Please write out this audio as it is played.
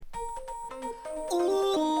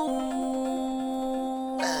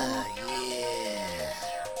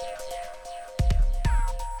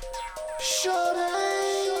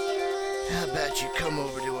you come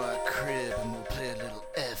over to our crib and we'll play a little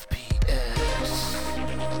FPS?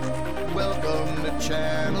 Welcome to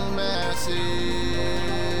Channel Massive.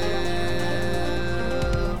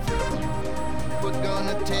 We're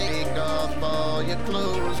gonna take off all your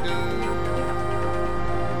clothes, girl.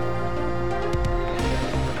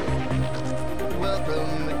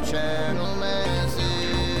 Welcome to Channel Massive.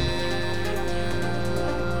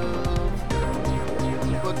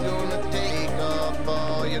 We're gonna take off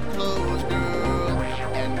all your clothes, girl,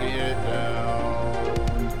 and get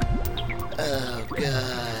down. Oh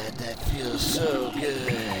God, that feels so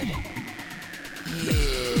good. Yeah.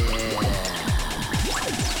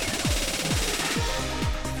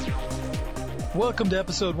 Welcome to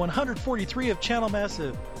episode 143 of Channel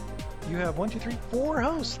Massive. You have 4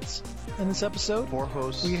 hosts in this episode. 4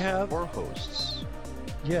 hosts. We have 4 hosts.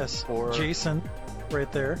 Yes, 4 Jason,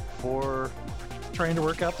 right there. 4 trying to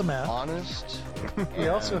work out the math. honest. We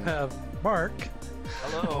also have Mark.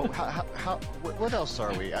 Hello. What else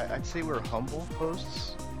are we? I'd say we're humble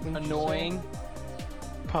hosts. Annoying.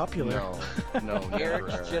 Popular. No, never.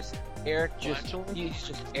 He's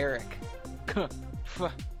just Eric.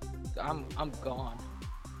 I'm gone.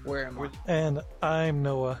 Where am I? And I'm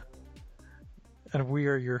Noah. And we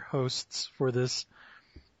are your hosts for this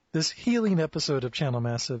healing episode of Channel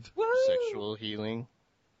Massive. Woo! Sexual healing?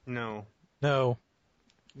 No.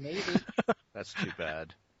 Maybe. That's too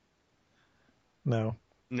bad. No.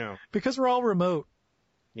 Because we're all remote.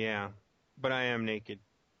 Yeah. But I am naked.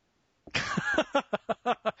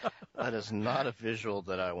 That is not a visual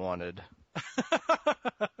that I wanted.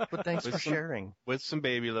 But thanks for sharing. With some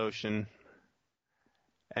baby lotion.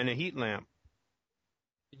 And a heat lamp.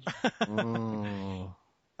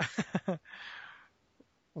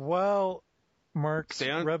 While Mark's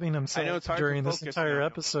rubbing himself during this entire now.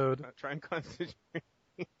 episode, Try and concentrate.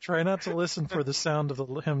 try not to listen for the sound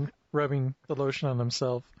of him rubbing the lotion on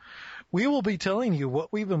himself. We will be telling you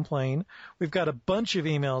what we've been playing. We've got a bunch of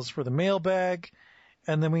emails for the mailbag,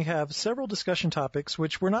 and then we have several discussion topics,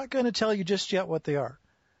 which we're not going to tell you just yet what they are.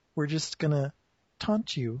 We're just going to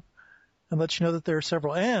taunt you and let you know that there are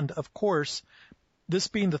several. And, of course, this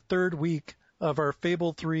being the third week of our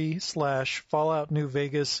Fable 3/Fallout New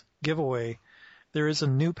Vegas giveaway, there is a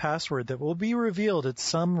new password that will be revealed at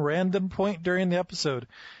some random point during the episode.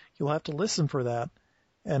 You'll have to listen for that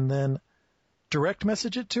and then direct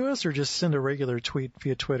message it to us or just send a regular tweet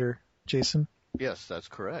via Twitter. Jason? Yes, that's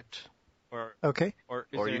correct. Okay. Or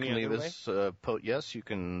you can leave us yes, you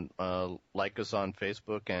can like us on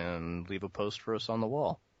Facebook and leave a post for us on the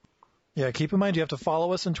wall. Yeah, keep in mind you have to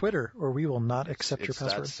follow us on Twitter or we will not accept your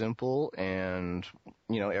password. It's that simple, and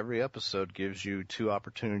every episode gives you 2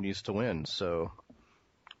 opportunities to win, so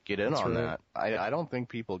get in on that. I don't think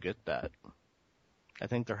people get that. I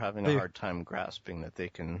think they're having a hard time grasping that they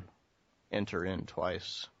can enter in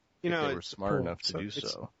twice if they were smart enough to do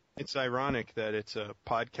so. It's ironic that it's a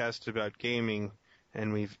podcast about gaming,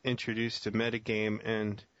 and we've introduced a metagame,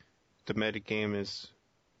 and the metagame is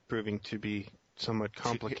proving to be somewhat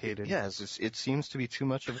complicated. Yes, it seems to be too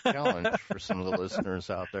much of a challenge for some of the listeners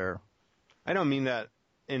out there. I don't mean that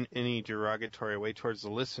in any derogatory way towards the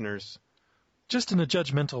listeners. Just in a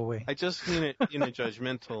judgmental way. I just mean it in a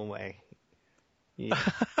judgmental way. Yeah.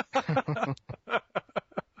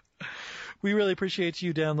 We really appreciate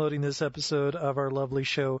you downloading this episode of our lovely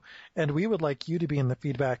show, and we would like you to be in the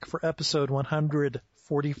feedback for episode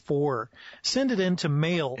 144. Send it in to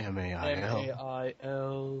mail.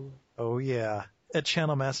 MAIL. Oh, yeah. At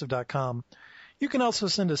channelmassive.com. You can also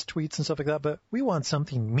send us tweets and stuff like that, but we want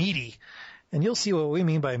something meaty. And you'll see what we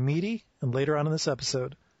mean by meaty and later on in this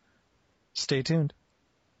episode. Stay tuned.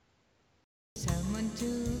 Someone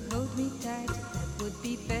to hold me tight, that would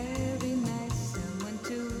be very nice. Someone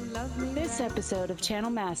to love me. This episode of Channel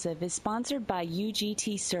Massive is sponsored by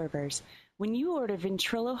UGT Servers. When you order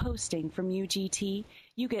Ventrilo hosting from UGT,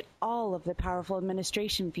 you get all of the powerful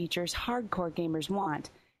administration features hardcore gamers want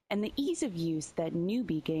and the ease of use that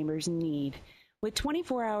newbie gamers need. With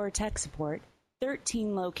 24-hour tech support,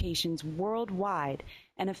 13 locations worldwide,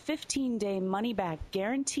 and a 15-day money-back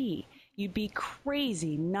guarantee, you'd be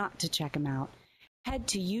crazy not to check them out. Head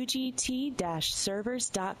to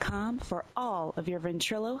ugt-servers.com for all of your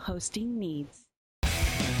Ventrilo hosting needs.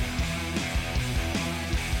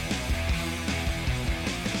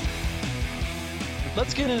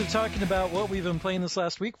 Let's get into talking about what we've been playing this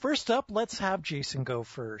last week. First up, let's have Jason go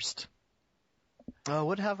first.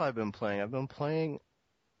 What have I been playing? I've been playing...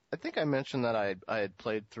 I think I mentioned that I had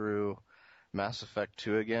played through Mass Effect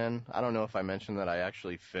 2 again. I don't know if I mentioned that I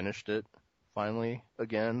actually finished it, finally,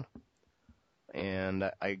 again. And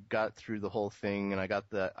I got through the whole thing, and I got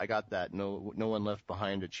that No One Left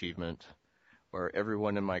Behind achievement, where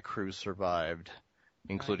everyone in my crew survived,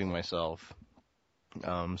 including myself.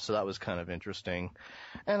 So that was kind of interesting.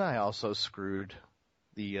 And I also screwed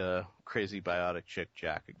the crazy biotic chick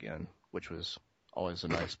Jack again, which was always a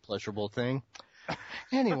nice, pleasurable thing.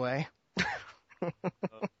 Anyway.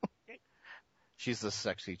 She's the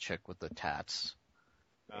sexy chick with the tats.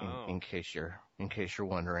 In case you're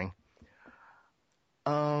wondering.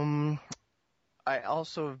 I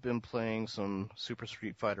also have been playing some Super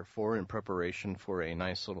Street Fighter 4 in preparation for a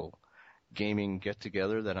nice little gaming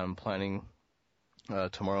get-together that I'm planning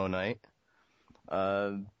tomorrow night.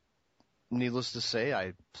 Needless to say,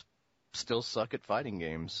 I still suck at fighting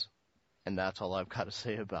games, and that's all I've got to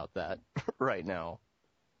say about that right now,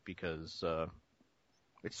 because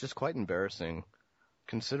it's just quite embarrassing,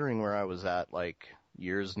 considering where I was at like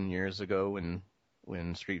years and years ago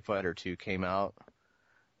when Street Fighter 2 came out,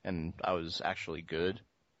 and I was actually good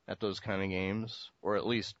at those kind of games, or at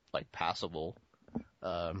least like passable.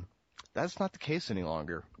 That's not the case any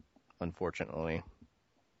longer, unfortunately.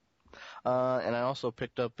 And I also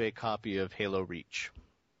picked up a copy of Halo Reach,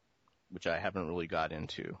 which I haven't really got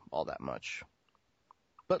into all that much,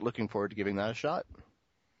 but looking forward to giving that a shot.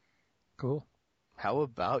 Cool. How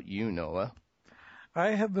about you, Noah? I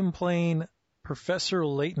have been playing Professor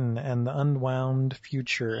Layton and the Unwound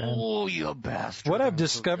Future. And oh, you bastard. What I've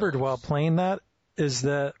discovered while playing that is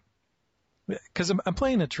that, because I'm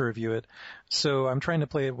playing it to review it, so I'm trying to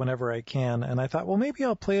play it whenever I can, and I thought, well, maybe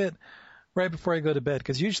I'll play it right before I go to bed,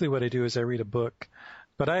 because usually what I do is I read a book.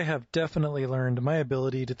 But I have definitely learned my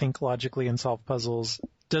ability to think logically and solve puzzles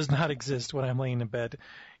does not exist when I'm laying in bed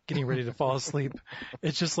getting ready to fall asleep.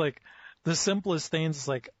 It's just like the simplest things,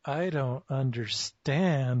 like, I don't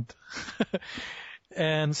understand.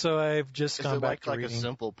 And so I've just gone back to reading. Is it like a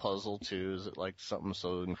simple puzzle, too? Is it like something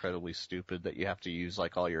so incredibly stupid that you have to use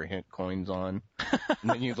like all your hint coins on? And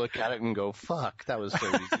then you look at it and go, fuck, that was so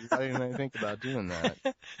easy. Why didn't I think about doing that?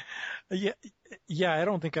 Yeah, I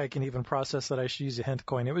don't think I can even process that I should use a hint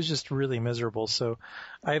coin. It was just really miserable. So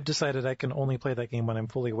I've decided I can only play that game when I'm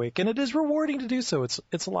fully awake. And it is rewarding to do so.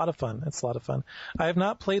 It's a lot of fun. It's a lot of fun. I have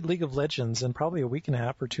not played League of Legends in probably a week and a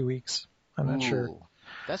half or 2 weeks. I'm not sure.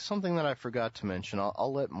 That's something that I forgot to mention.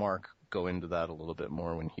 I'll let Mark go into that a little bit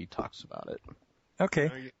more when he talks about it.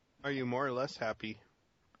 Okay. Are you more or less happy?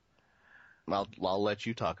 I'll let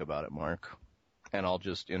you talk about it, Mark. And I'll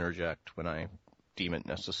just interject when I deem it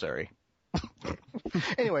necessary.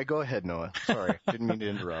 Anyway, go ahead, Noah. Sorry, didn't mean to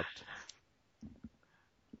interrupt.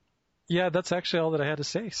 Yeah, that's actually all that I had to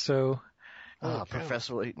say. So,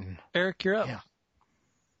 Professor Layton. Eric, you're up. Yeah.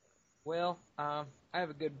 Well, I have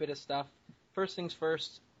a good bit of stuff. First things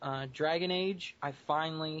first, Dragon Age, I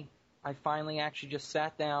finally actually just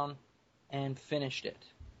sat down and finished it.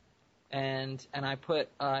 And I put,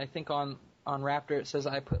 I think on Raptor it says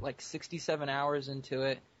I put like 67 hours into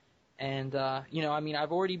it. And,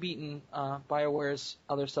 I've already beaten BioWare's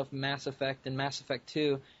other stuff, Mass Effect and Mass Effect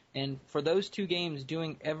 2. And for those two games,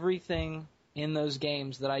 doing everything in those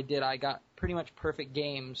games that I did, I got pretty much perfect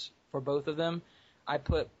games for both of them. I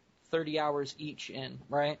put 30 hours each in,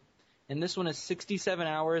 right? And this one is 67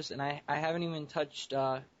 hours, and I haven't even touched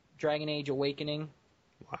Dragon Age Awakening.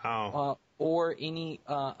 Wow. Or any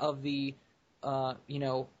of the,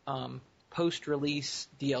 post-release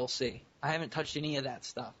DLC. I haven't touched any of that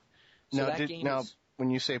stuff. So now, when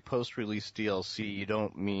you say post-release DLC, you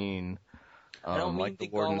don't mean I don't mean like the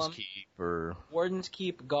Gollum, Warden's Keep or... Warden's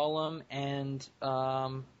Keep, Gollum, and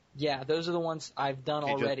those are the ones I've done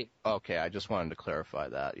already. Okay, I just wanted to clarify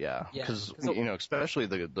that, yeah. Because, especially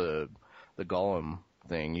the Gollum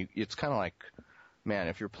thing, it's kind of like, man,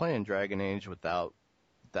 if you're playing Dragon Age without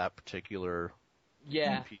that particular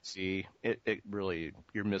NPC, it really,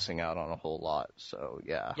 you're missing out on a whole lot, so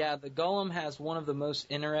yeah. Yeah, the Gollum has one of the most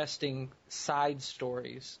interesting side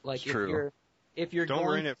stories. Like, it's true. If you're Don't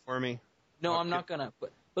ruin it for me. No, I'm not gonna.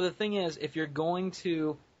 But the thing is, if you're going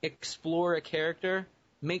to explore a character,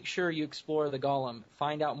 make sure you explore the Gollum.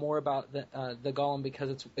 Find out more about the Gollum,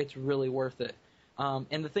 because it's really worth it.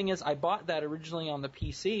 And the thing is, I bought that originally on the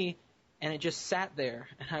PC, and it just sat there,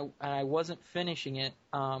 and I wasn't finishing it.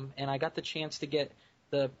 And I got the chance to get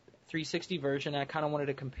the 360 version. And I kind of wanted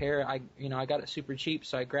to compare. I got it super cheap,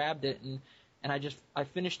 so I grabbed it, and I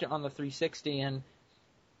finished it on the 360, and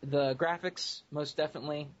the graphics, most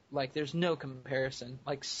definitely, like, there's no comparison.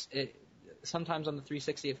 Like, sometimes on the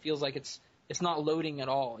 360, it feels like it's not loading at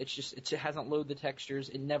all. It hasn't loaded the textures.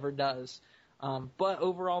 It never does. But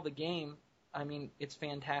overall, the game, I mean, it's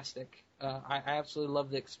fantastic. I absolutely love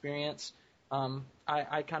the experience.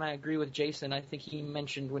 I kind of agree with Jason. I think he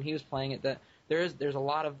mentioned when he was playing it that there's a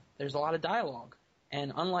lot of dialogue,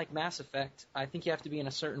 And unlike Mass Effect, I think you have to be in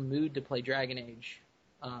a certain mood to play Dragon Age.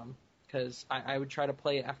 Because I would try to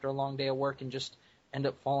play it after a long day of work and just end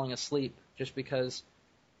up falling asleep just because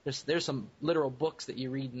there's some literal books that you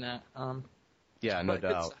read in that. Yeah, no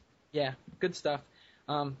doubt. Good stuff.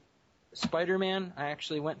 Spider-Man, I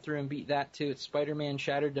actually went through and beat that too. It's Spider-Man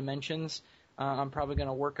Shattered Dimensions. I'm probably going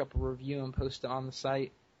to work up a review and post it on the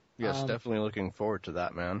site. Yes, definitely looking forward to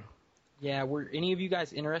that, man. Yeah, were any of you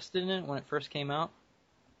guys interested in it when it first came out?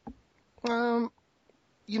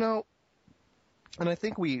 You know, and I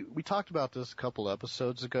think we talked about this a couple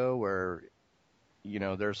episodes ago where, you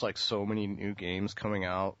know, there's like so many new games coming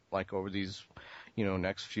out like over these, you know,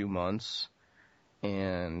 next few months.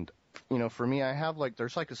 And, you know, for me, I have like,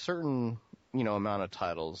 there's like a certain, you know, amount of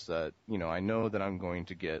titles that, you know, I know that I'm going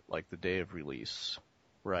to get like the day of release,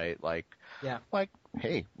 right? Like,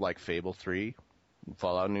 hey, like Fable 3,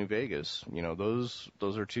 Fallout New Vegas, you know, those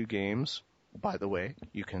are 2 games. By the way,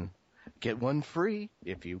 you can get one free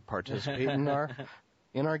if you participate in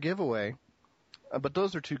our giveaway. But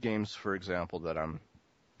those are 2 games, for example, that I'm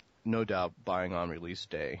no doubt buying on release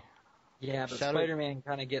day. Yeah, but Spider-Man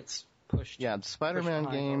kind of gets pushed. Yeah, the Spider-Man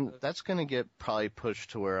game, that's going to get probably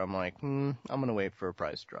pushed to where I'm like, I'm going to wait for a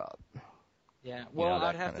price drop. Yeah, well,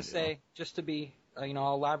 I'd have to say, just to be, you know,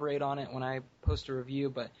 I'll elaborate on it when I post a review,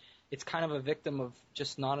 but it's kind of a victim of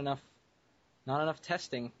just not enough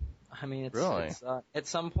testing. I mean, it's at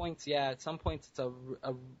some points, it's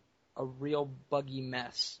a real buggy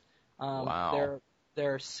mess. Wow.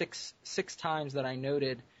 There are six times that I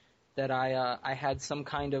noted that I had some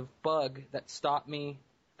kind of bug that stopped me.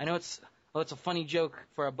 I know it's a funny joke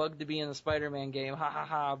for a bug to be in the Spider-Man game, ha ha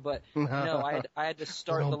ha. But no, I had to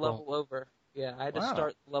start the level over. Yeah, I had to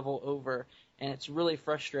start the level over, and it's really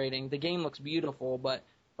frustrating. The game looks beautiful, but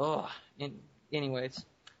anyways.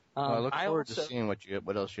 I look forward to seeing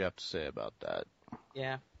what else you have to say about that.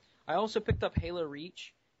 Yeah, I also picked up Halo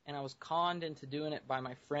Reach, and I was conned into doing it by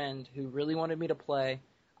my friend who really wanted me to play.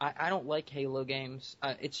 I don't like Halo games.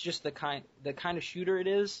 It's just the kind of shooter it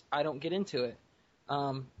is. I don't get into it.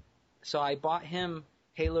 So I bought him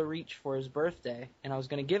Halo Reach for his birthday, and I was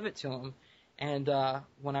going to give it to him. And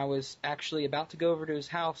when I was actually about to go over to his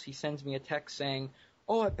house, he sends me a text saying,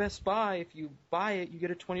 "Oh, at Best Buy, if you buy it, you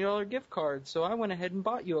get a $20 gift card." So I went ahead and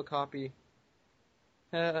bought you a copy.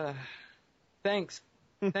 Thanks,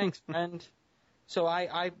 friend. So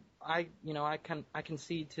I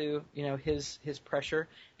concede to, you know, his pressure,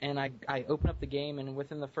 and I open up the game, and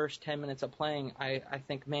within the first 10 minutes of playing, I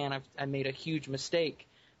think, man, I made a huge mistake,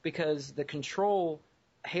 because the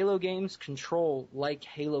Halo games control like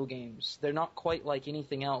Halo games. They're not quite like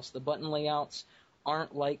anything else. The button layouts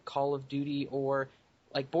aren't like Call of Duty, or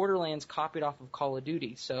like Borderlands copied off of Call of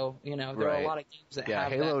Duty. So, you know, there are a lot of games that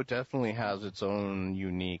have Halo that. definitely has its own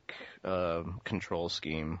unique control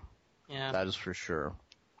scheme. Yeah. That is for sure.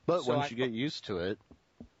 But once you get used to it.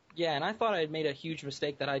 Yeah, and I thought I had made a huge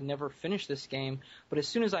mistake that I'd never finished this game. But as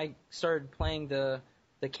soon as I started playing the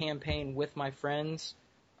campaign with my friends,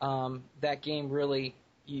 that game really,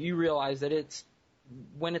 you realize that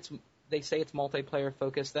they say it's multiplayer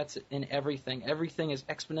focused, that's in everything. Everything is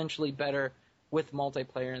exponentially better with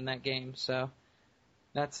multiplayer in that game. So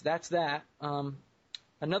that's that.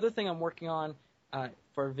 Another thing I'm working on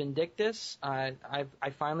for Vindictus, I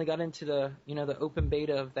finally got into the open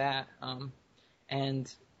beta of that,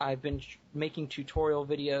 and I've been making tutorial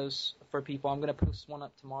videos for people. I'm going to post one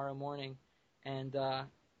up tomorrow morning, and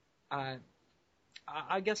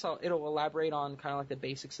I guess it'll elaborate on kind of like the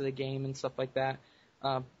basics of the game and stuff like that.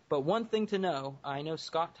 But one thing to know, I know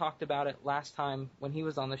Scott talked about it last time when he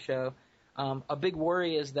was on the show. A big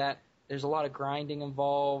worry is that there's a lot of grinding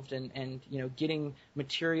involved, and you know, getting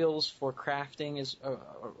materials for crafting is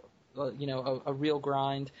a real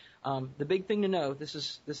grind. The big thing to know, this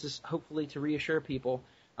is hopefully to reassure people.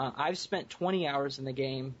 I've spent 20 hours in the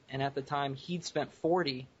game, and at the time he'd spent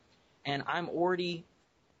 40, and I'm already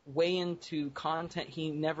way into content he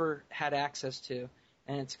never had access to.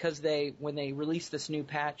 And it's because when they released this new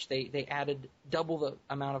patch, they added double the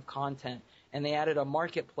amount of content, and they added a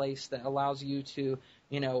marketplace that allows you to,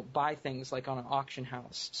 you know, buy things like on an auction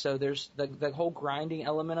house. So there's the whole grinding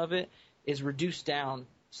element of it is reduced down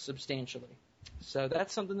substantially. So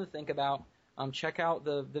that's something to think about. Check out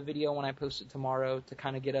the video when I post it tomorrow to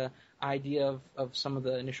kind of get an idea of some of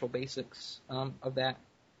the initial basics of that.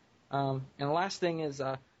 And the last thing is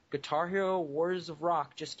Guitar Hero Wars of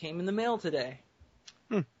Rock just came in the mail today.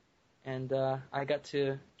 And I got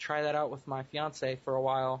to try that out with my fiance for a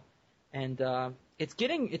while, and it's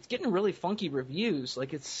getting really funky reviews.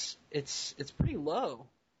 Like it's pretty low.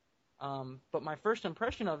 But my first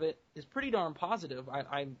impression of it is pretty darn positive.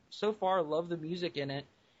 I so far love the music in it.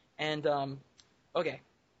 And, okay,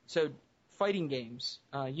 so fighting games.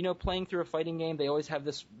 Playing through a fighting game, they always have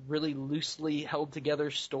this really loosely held together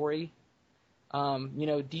story.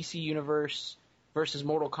 DC Universe versus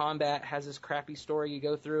Mortal Kombat has this crappy story you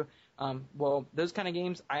go through. Well, those kind of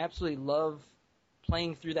games, I absolutely love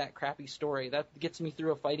playing through that crappy story. That gets me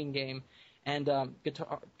through a fighting game. And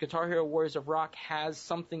Guitar Hero Warriors of Rock has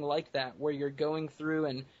something like that, where you're going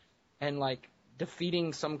through and like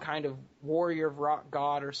defeating some kind of warrior of rock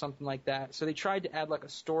god or something like that. So they tried to add like a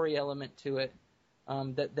story element to it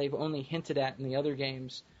that they've only hinted at in the other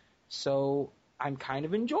games. So I'm kind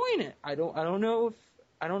of enjoying it. I don't know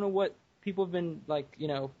what people have been like,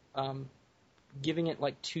 giving it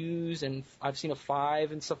like 2s, and I've seen a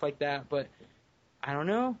 5 and stuff like that, but I don't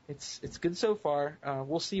know. It's good so far.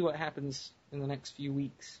 We'll see what happens in the next few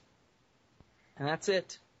weeks. And that's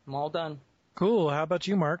it. I'm all done. Cool. How about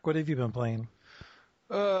you, Mark? What have you been playing?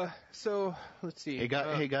 So let's see.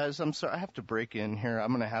 Hey guys, I'm sorry, I have to break in here.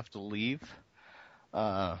 I'm gonna have to leave,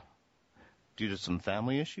 due to some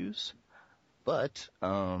family issues. But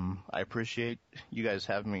I appreciate you guys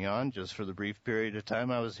having me on just for the brief period of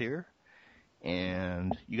time I was here.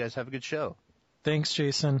 And you guys have a good show. Thanks,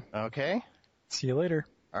 Jason. Okay. See you later.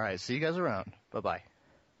 All right. See you guys around. Bye-bye.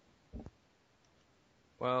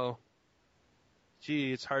 Well,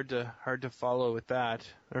 gee, it's hard to follow with that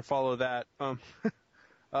or follow that.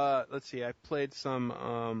 Let's see. I played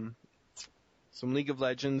some League of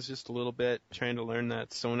Legends just a little bit, trying to learn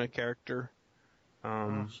that Sona character.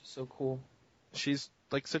 She's so cool. She's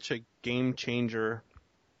like such a game changer.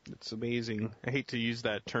 It's amazing. I hate to use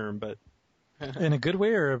that term, but in a good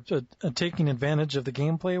way, or taking advantage of the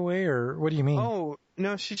gameplay way, or what do you mean? Oh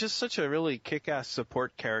no, she's just such a really kick-ass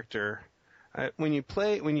support character. When you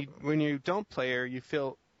don't play her, you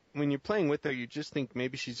feel when you're playing with her, you just think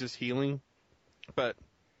maybe she's just healing, but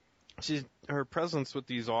her presence with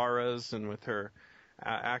these auras and with her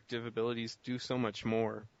active abilities do so much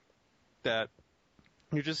more that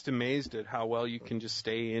you're just amazed at how well you can just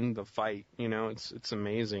stay in the fight. It's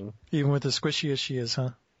amazing. Even with as squishy as she is, huh?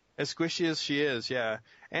 As squishy as she is, yeah.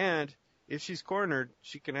 And if she's cornered,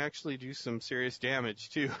 she can actually do some serious damage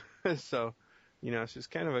too. So, she's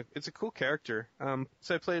it's a cool character.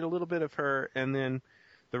 So I played a little bit of her, and then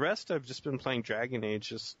the rest I've just been playing Dragon Age,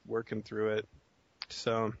 just working through it.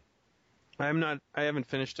 So I haven't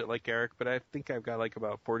finished it like Eric, but I think I've got like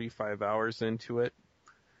about 45 hours into it.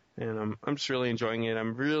 And I'm just really enjoying it.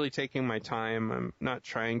 I'm really taking my time. I'm not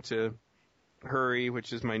trying to hurry,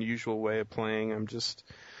 which is my usual way of playing. I'm just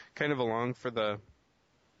kind of along for the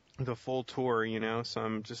full tour, so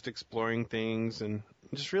I'm just exploring things and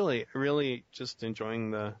just really, really just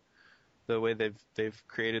enjoying the way they've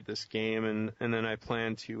created this game. And then I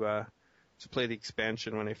plan to play the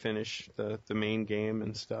expansion when I finish the main game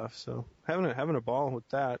and stuff. So having a ball with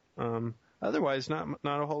that. Otherwise, not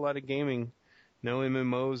a whole lot of gaming. No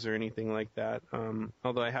MMOs or anything like that.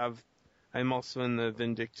 Although I'm also in the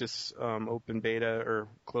Vindictus open beta or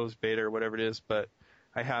closed beta or whatever it is, but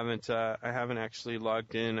I haven't actually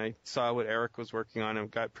logged in. I saw what Eric was working on and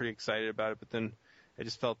got pretty excited about it, but then I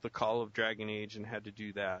just felt the call of Dragon Age and had to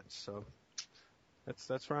do that. So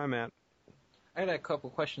that's where I'm at. I had a couple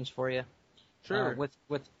questions for you. Sure.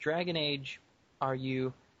 With Dragon Age, are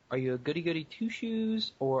you a goody two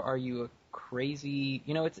shoes, or are you a crazy?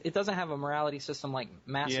 It doesn't have a morality system like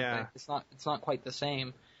Mass Effect. It's not quite the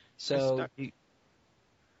same. So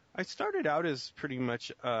I started out as pretty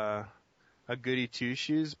much a goody two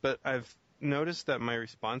shoes, but I've noticed that my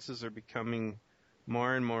responses are becoming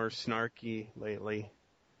more and more snarky lately.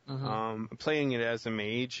 Mm-hmm. Playing it as a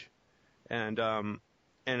mage, and I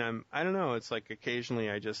don't know. It's like occasionally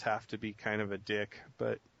I just have to be kind of a dick,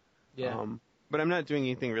 but yeah. But I'm not doing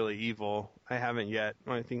anything really evil. I haven't yet.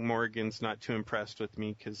 I think Morgan's not too impressed with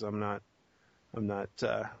me because I'm not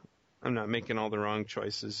making all the wrong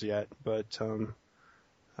choices yet. But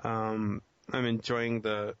I'm enjoying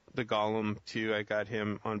the Golem too. I got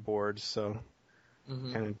him on board, so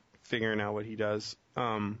kind of figuring out what he does.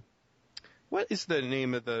 What is the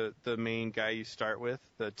name of the main guy you start with?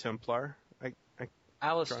 The Templar?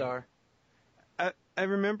 Alistar. I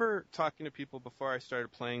remember talking to people before I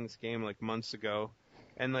started playing this game like months ago,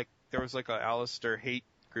 and like there was like a Alistar hate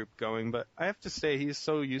group going, but I have to say he's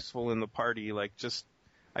so useful in the party. Like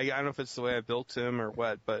I don't know if it's the way I built him or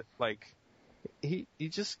what, but like he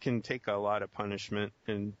just can take a lot of punishment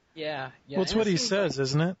and yeah. Well, it's what he says,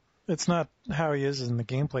 isn't it? It's not how he is in the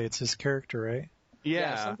gameplay; it's his character, right?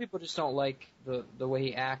 Yeah. Some people just don't like the way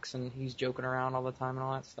he acts and he's joking around all the time and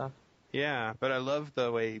all that stuff. Yeah, but I love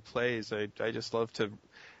the way he plays. I just love to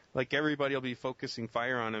like everybody will be focusing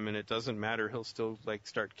fire on him, and it doesn't matter. He'll still like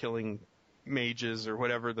start killing mages or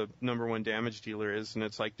whatever the number one damage dealer is, and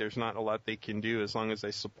it's like there's not a lot they can do as long as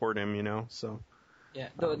they support him, you know. So yeah,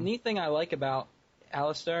 the neat thing I like about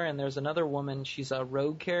Alistair, and there's another woman, she's a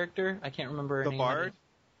rogue character. I can't remember her the name. Bard.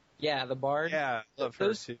 Yeah, the Bard. Yeah, I love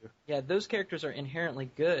her too. Yeah, those characters are inherently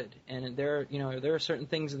good, and there are certain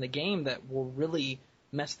things in the game that will really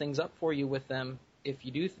mess things up for you with them if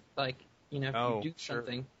you do if you do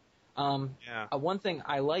something. One thing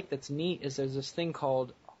I like that's neat is there's this thing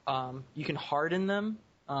called you can harden them,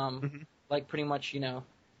 like pretty much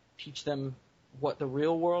teach them what the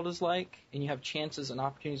real world is like, and you have chances and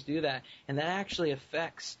opportunities to do that, and that actually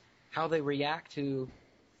affects how they react to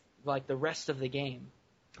like the rest of the game.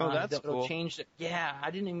 Oh, that's cool. Change it. Yeah, I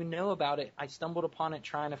didn't even know about it. I stumbled upon it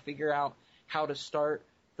trying to figure out how to start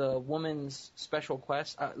the woman's special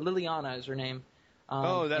quest. Liliana is her name.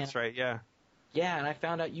 That's right. Yeah. Yeah, and I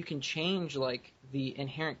found out you can change like the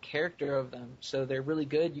inherent character of them, so they're really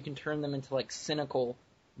good. You can turn them into like cynical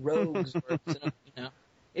rogues, or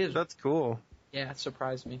That's cool. Yeah, it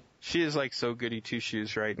surprised me. She is like so goody two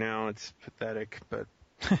shoes right now. It's pathetic, but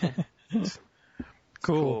it's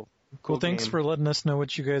cool. Cool. Thanks for letting us know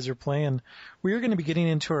what you guys are playing. We are going to be getting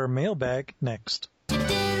into our mailbag next. And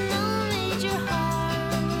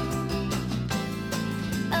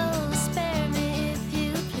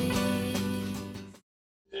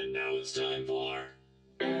now it's time for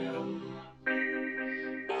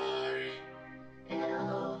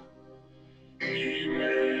email.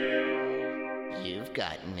 You've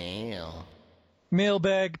got mail.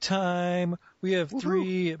 Mailbag time. We have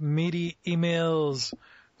 3 meaty emails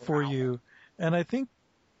for you, and I think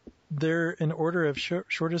they're in order of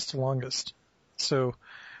shortest to longest. So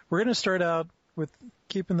we're going to start out with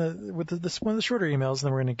keeping one of the shorter emails, and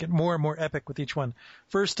then we're going to get more and more epic with each one.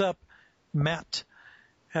 First up, Matt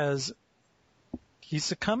he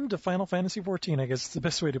succumbed to Final Fantasy XIV, I guess is the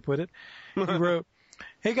best way to put it. He wrote,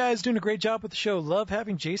 "Hey guys, doing a great job with the show. Love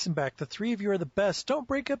having Jason back. The 3 of you are the best. Don't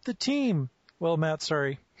break up the team." Well, Matt,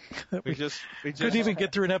 sorry. We just couldn't even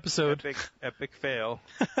get through an episode. Epic fail.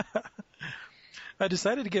 I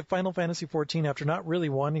decided to get Final Fantasy XIV after not really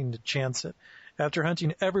wanting to chance it. After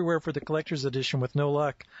hunting everywhere for the collector's edition with no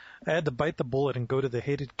luck, I had to bite the bullet and go to the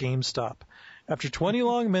hated GameStop. After 20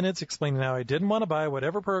 long minutes explaining how I didn't want to buy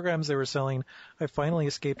whatever programs they were selling, I finally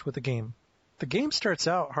escaped with the game. The game starts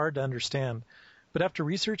out hard to understand, but after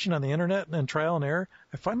researching on the internet and trial and error,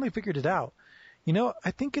 I finally figured it out.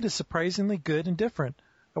 I think it is surprisingly good and different.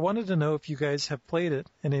 I wanted to know if you guys have played it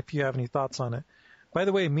and if you have any thoughts on it. By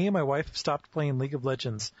the way, me and my wife have stopped playing League of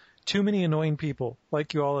Legends. Too many annoying people,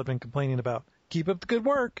 like you all have been complaining about. Keep up the good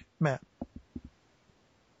work, Matt.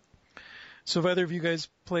 So have either of you guys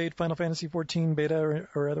played Final Fantasy XIV beta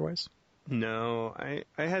or otherwise? No, I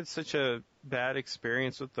had such a bad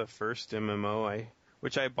experience with the first MMO,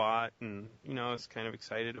 which I bought and, I was kind of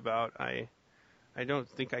excited about. I don't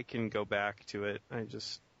think I can go back to it.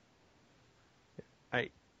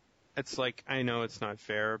 It's like, I know it's not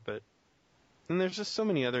fair, and there's just so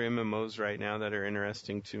many other MMOs right now that are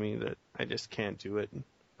interesting to me that I just can't do it. How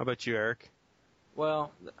about you, Eric?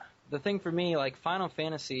 Well, the thing for me, like Final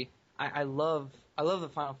Fantasy, I love the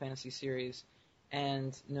Final Fantasy series,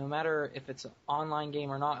 and no matter if it's an online game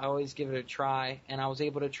or not, I always give it a try, and I was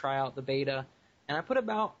able to try out the beta, and I put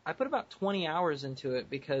about 20 hours into it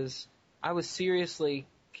because I was seriously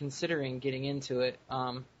considering getting into it.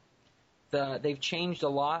 They've changed a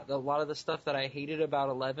lot. A lot of the stuff that I hated about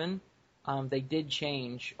 11, they did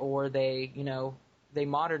change, or they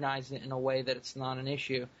modernized it in a way that it's not an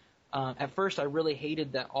issue. At first, I really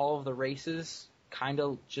hated that all of the races kind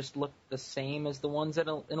of just looked the same as the ones in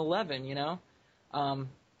 11,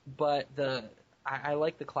 But I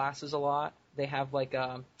like the classes a lot. They have like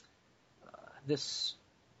this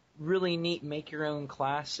really neat make-your-own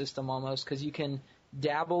class system almost, because you can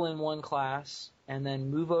dabble in one class and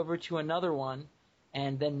then move over to another one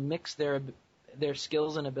and then mix their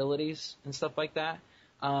skills and abilities and stuff like that.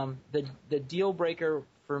 The deal breaker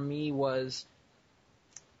for me was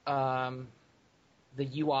the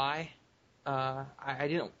UI. I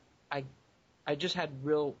just had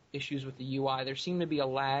real issues with the UI. There seemed to be a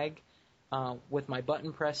lag with my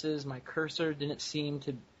button presses. My cursor didn't seem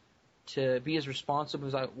to be as responsive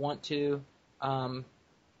as I want to.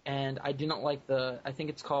 And I didn't like I think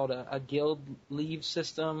it's called a guild leave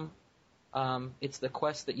system. It's the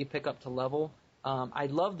quest that you pick up to level. I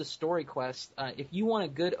love the story quest. If you want a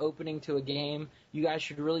good opening to a game, you guys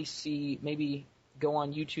should really maybe go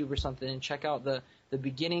on YouTube or something and check out the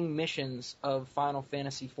beginning missions of Final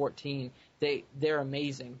Fantasy XIV. They're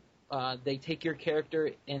amazing. They take your character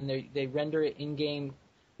and they render it in-game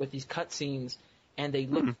with these cutscenes, and they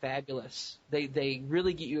look fabulous. They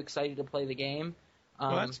really get you excited to play the game.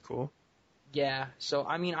 Well, that's cool. Yeah, so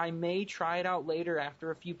I mean, I may try it out later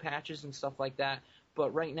after a few patches and stuff like that,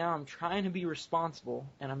 but right now I'm trying to be responsible,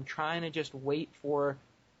 and I'm trying to just wait for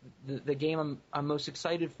the game I'm most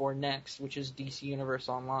excited for next, which is DC Universe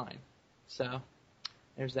Online. So,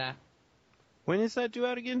 there's that. When is that due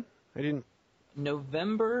out again? I didn't...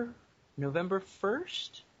 November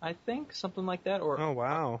 1st, I think, something like that. Or oh,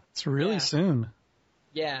 wow. It's really soon.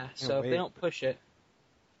 Yeah, so if they don't push it.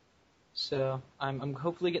 So I'm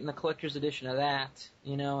hopefully getting the collector's edition of that,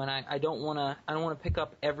 you know, and I don't want to pick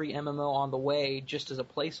up every MMO on the way just as a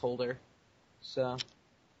placeholder. So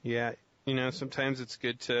yeah, you know, sometimes it's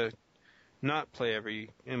good to not play every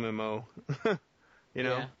MMO. You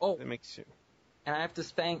know, it makes you. And I have to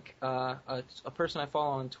thank a person I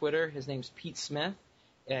follow on Twitter. His name's Pete Smith.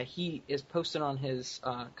 He is posting on his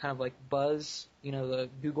kind of like Buzz, you know, the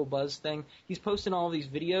Google Buzz thing. He's posting all these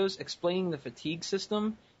videos explaining the fatigue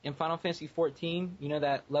system in Final Fantasy XIV, you know,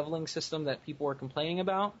 that leveling system that people were complaining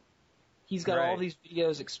about. He's got all these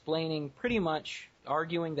videos explaining, pretty much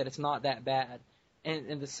arguing that it's not that bad.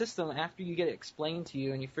 And the system, after you get it explained to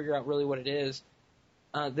you and you figure out really what it is,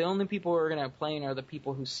 the only people who are going to complain are the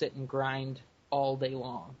people who sit and grind all day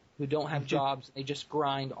long, who don't have jobs. They just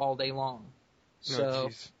grind all day long. So,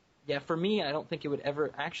 yeah, for me, I don't think it would ever,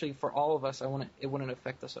 actually, for all of us, it wouldn't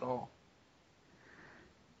affect us at all.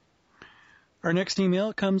 Our next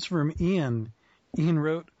email comes from Ian. Ian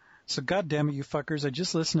wrote, "So goddamn it, you fuckers, I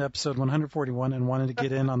just listened to episode 141 and wanted to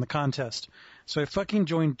get in on the contest. So I fucking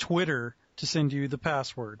joined Twitter to send you the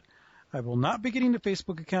password. I will not be getting a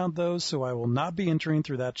Facebook account, though, so I will not be entering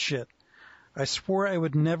through that shit. I swore I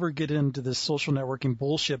would never get into this social networking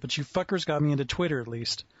bullshit, but you fuckers got me into Twitter at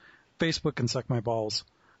least. Facebook can suck my balls.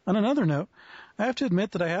 On another note, I have to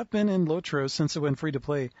admit that I have been in Lotro since it went free to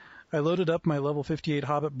play. I loaded up my level 58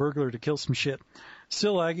 Hobbit burglar to kill some shit.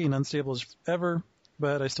 Still laggy and unstable as ever,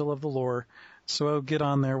 but I still love the lore, so I'll get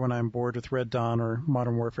on there when I'm bored with Red Dawn or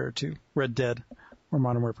Modern Warfare 2. Red Dead or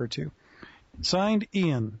Modern Warfare 2. Signed,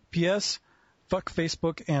 Ian. P.S. Fuck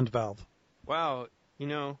Facebook and Valve." Wow, you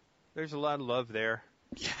know, there's a lot of love there.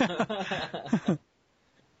 Yeah.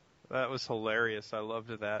 That was hilarious. I loved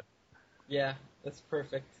that. Yeah, that's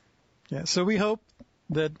perfect. Yeah, so we hope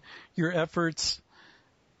that your efforts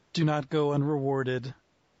do not go unrewarded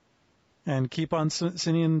and keep on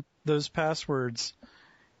sending those passwords,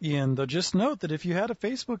 Ian. Though just note that if you had a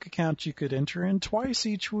Facebook account, you could enter in twice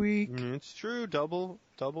each week. It's true. Double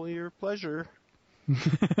your pleasure.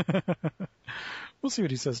 We'll see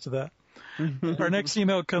what he says to that. Our next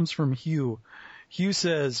email comes from Hugh. Hugh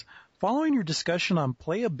says, "Following your discussion on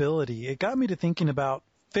playability, it got me to thinking about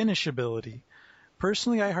finishability.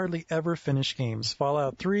 Personally, I hardly ever finish games.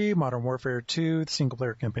 Fallout 3, Modern Warfare 2, the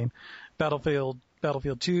single-player campaign, Battlefield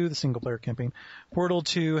 2, the single-player campaign, Portal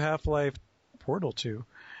 2, Half-Life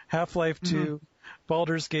 2,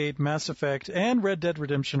 Baldur's Gate, Mass Effect, and Red Dead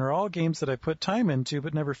Redemption are all games that I put time into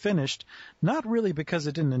but never finished, not really because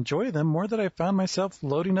I didn't enjoy them, more that I found myself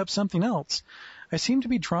loading up something else. I seem to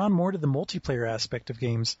be drawn more to the multiplayer aspect of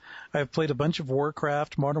games. I have played a bunch of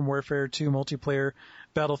Warcraft, Modern Warfare 2 multiplayer,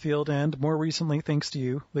 Battlefield, and more recently, thanks to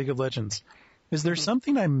you, League of Legends. Is there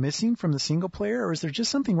something I'm missing from the single player, or is there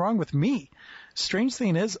just something wrong with me? Strange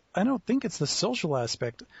thing is, I don't think it's the social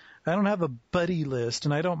aspect. I don't have a buddy list,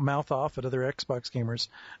 and I don't mouth off at other Xbox gamers.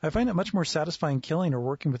 I find it much more satisfying killing or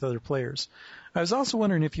working with other players. I was also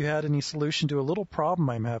wondering if you had any solution to a little problem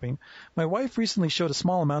I'm having. My wife recently showed a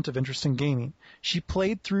small amount of interest in gaming. She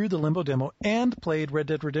played through the Limbo demo and played Red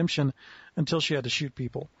Dead Redemption until she had to shoot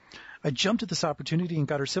people. I jumped at this opportunity and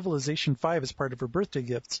got her Civilization 5 as part of her birthday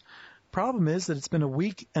gifts. Problem is that it's been a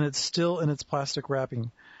week and it's still in its plastic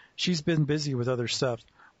wrapping. She's been busy with other stuff.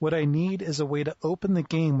 What I need is a way to open the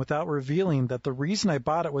game without revealing that the reason I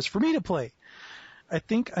bought it was for me to play. I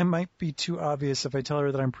think I might be too obvious if I tell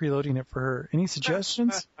her that I'm preloading it for her. Any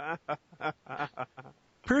suggestions?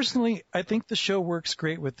 Personally, I think the show works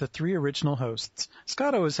great with the 3 original hosts.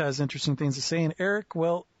 Scott always has interesting things to say, and Eric,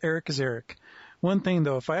 well, Eric is Eric. One thing,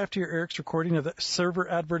 though, if I have to hear Eric's recording of the server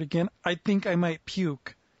advert again, I think I might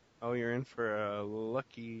puke. Oh, you're in for a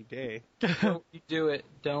lucky day. Don't you do it.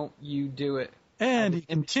 Don't you do it. And he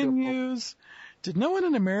continues, did no one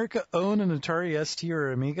in America own an Atari ST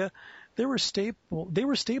or Amiga? They were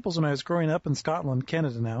staples when I was growing up in Scotland,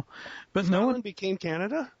 Canada now. But Scotland no one became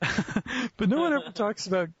Canada? But no one ever talks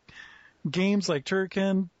about games like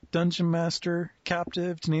Turrican, Dungeon Master,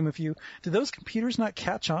 Captive, to name a few. Did those computers not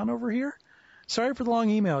catch on over here? Sorry for the long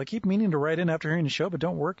email. I keep meaning to write in after hearing the show, but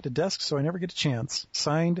don't work at a desk, so I never get a chance.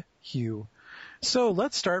 Signed, Hugh. So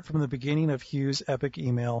let's start from the beginning of Hugh's epic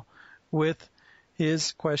email with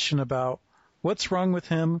his question about what's wrong with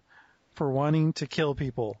him for wanting to kill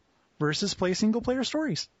people versus play single-player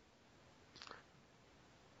stories.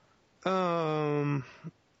 I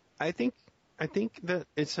think that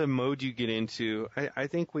it's a mode you get into. I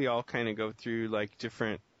think we all kind of go through like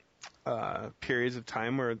different periods of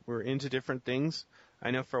time where we're into different things. I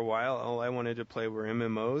know for a while all I wanted to play were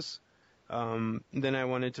MMOs. Then I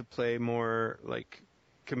wanted to play more like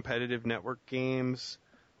competitive network games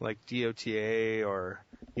like DOTA or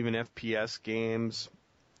even FPS games.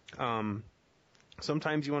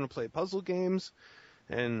 Sometimes you want to play puzzle games,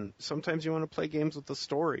 and sometimes you want to play games with a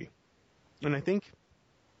story. And I think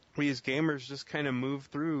we as gamers just kind of move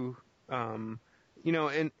through, and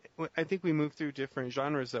I think we move through different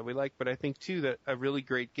genres that we like, but I think too that a really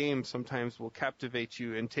great game sometimes will captivate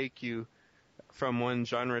you and take you from one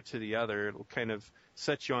genre to the other. It'll kind of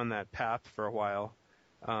set you on that path for a while.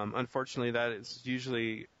 Unfortunately, that is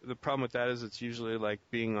usually the problem with that is it's usually like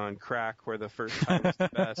being on crack where the first time is the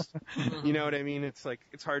best. You know what I mean? It's like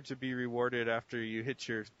it's hard to be rewarded after you hit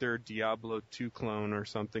your third Diablo 2 clone or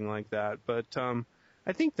something like that. But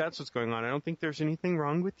I think that's what's going on. I don't think there's anything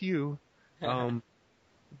wrong with you.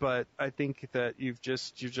 But I think that you're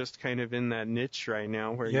just kind of in that niche right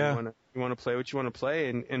now where you want to play what you want to play,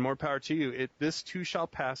 and more power to you. This too shall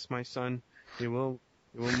pass, my son. It will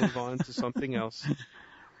move on to something else.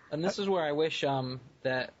 And this is where I wish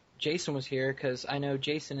that Jason was here, because I know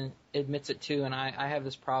Jason admits it too, and I have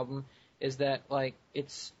this problem, is that like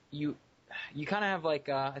it's you kind of have like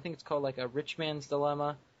I think it's called like a rich man's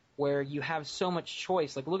dilemma, where you have so much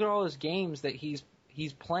choice. Like look at all those games that he's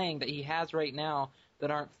playing that he has right now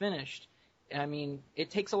that aren't finished. I mean, it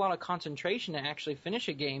takes a lot of concentration to actually finish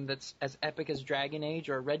a game that's as epic as Dragon Age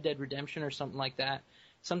or Red Dead Redemption or something like that.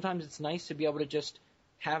 Sometimes it's nice to be able to just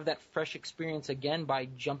have that fresh experience again by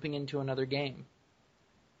jumping into another game.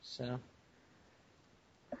 So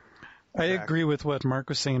I agree with what Mark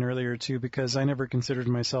was saying earlier too, because I never considered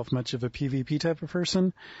myself much of a PvP type of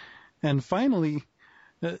person. And finally,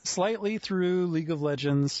 slightly through League of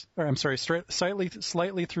Legends,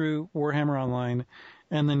 slightly through Warhammer Online,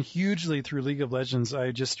 and then hugely through League of Legends,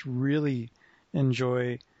 I just really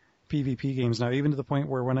enjoy PvP games now, even to the point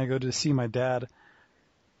where when I go to see my dad,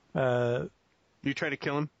 you try to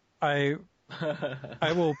kill him? I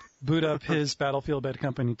will boot up his Battlefield Bad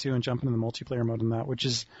Company 2 and jump into the multiplayer mode in that, which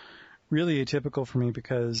is really atypical for me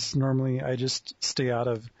because normally I just stay out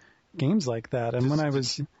of games like that. And when I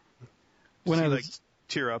was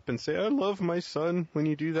tear up and say, I love my son when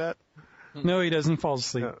you do that? No, he doesn't. He falls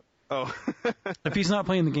asleep. Oh. If he's not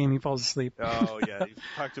playing the game, he falls asleep. Oh, yeah. He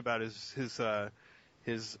talked about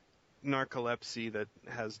his narcolepsy that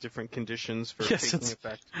has different conditions for taking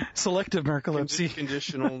effect. Selective narcolepsy.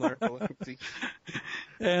 Conditional narcolepsy.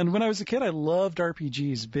 And when I was a kid, I loved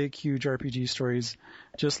RPGs, big, huge RPG stories,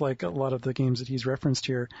 just like a lot of the games that he's referenced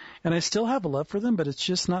here. And I still have a love for them, but it's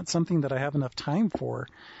just not something that I have enough time for.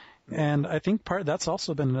 And I think that's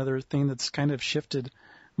also been another thing that's kind of shifted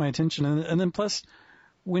my attention. And then plus,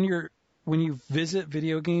 when you visit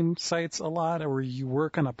video game sites a lot, or you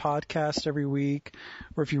work on a podcast every week,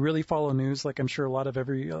 or if you really follow news, like I'm sure a lot of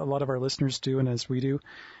our listeners do, and as we do,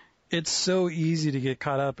 it's so easy to get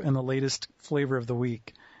caught up in the latest flavor of the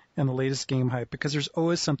week and the latest game hype, because there's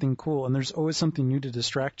always something cool and there's always something new to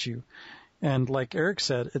distract you. And like Eric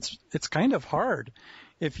said, it's kind of hard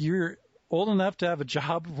if you're old enough to have a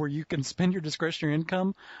job where you can spend your discretionary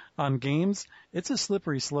income on games. It's a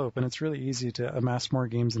slippery slope, and it's really easy to amass more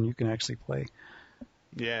games than you can actually play.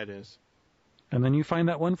 Yeah, it is. And then you find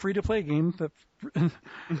that one free-to-play game that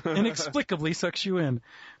inexplicably sucks you in.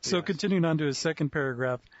 So yes. Continuing on to his second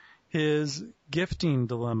paragraph, his gifting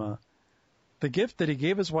dilemma. The gift that he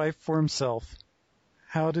gave his wife for himself,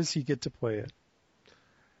 how does he get to play it?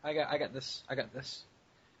 I got this.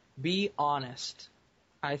 Be honest.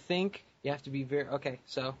 I think you have to be okay,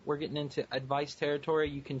 so we're getting into advice territory.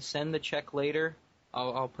 You can send the check later.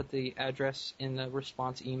 I'll put the address in the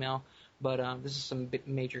response email, but this is some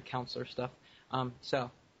major counselor stuff.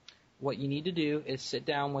 So what you need to do is sit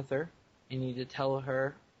down with her, and you need to tell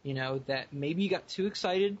her, that maybe you got too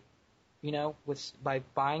excited, by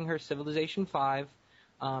buying her Civilization 5.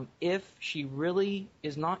 If she really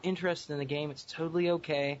is not interested in the game, it's totally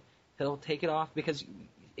okay. He'll take it off, because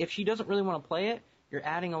if she doesn't really want to play it, you're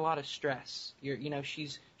adding a lot of stress.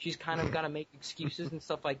 She's kind of got to make excuses and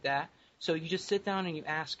stuff like that. So you just sit down and you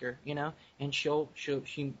ask her, and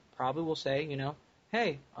she probably will say,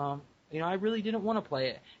 hey, I really didn't want to play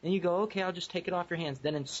it. And you go, okay, I'll just take it off your hands.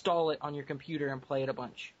 Then install it on your computer and play it a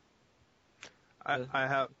bunch.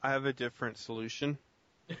 I have a different solution.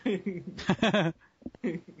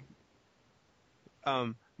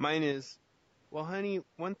 Mine is, well, honey,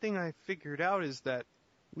 one thing I figured out is that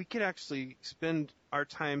we could actually spend our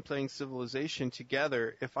time playing Civilization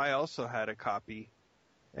together if I also had a copy.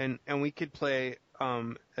 And we could play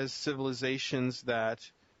as civilizations that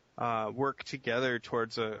work together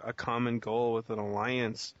towards a common goal with an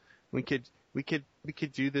alliance. We could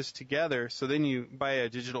do this together. So then you buy a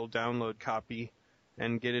digital download copy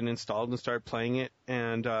and get it installed and start playing it.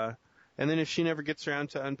 And then if she never gets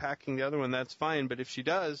around to unpacking the other one, that's fine. But if she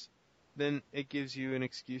does, then it gives you an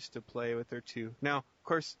excuse to play with her too. Now, of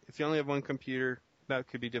course, if you only have one computer, that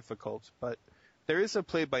could be difficult. But there is a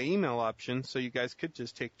play by email option, so you guys could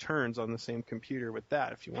just take turns on the same computer with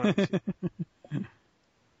that if you wanted to.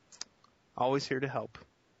 Always here to help.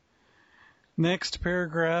 Next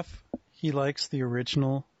paragraph, he likes the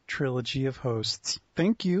original trilogy of hosts.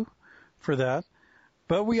 Thank you for that.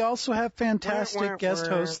 But we also have fantastic guest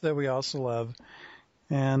hosts that we also love.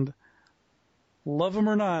 And love them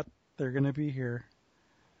or not, they're going to be here.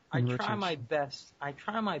 I try my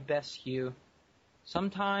best, Hugh.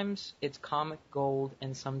 Sometimes it's comic gold,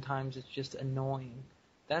 and sometimes it's just annoying.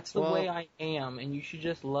 That's the way I am, and you should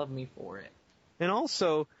just love me for it. And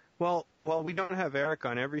also, well, we don't have Eric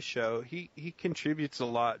on every show. He contributes a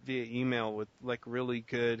lot via email with like really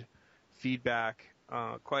good feedback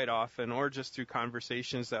quite often, or just through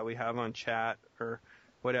conversations that we have on chat or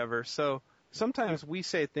whatever. So sometimes we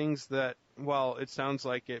say things that, while it sounds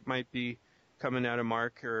like it might be coming out of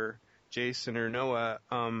Mark or Jason or Noah,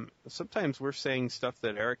 sometimes we're saying stuff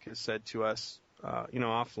that Eric has said to us,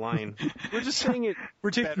 offline. We're just saying it.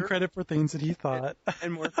 We're taking credit for things that he thought,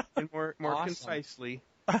 and more Awesome. concisely.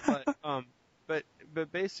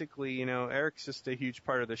 But basically, Eric's just a huge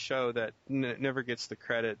part of the show that never gets the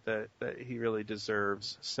credit that he really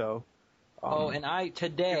deserves. So. And I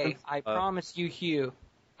promise you, Hugh,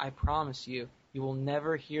 I promise you, you will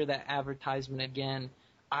never hear that advertisement again.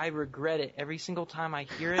 I regret it every single time I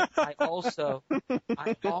hear it. I also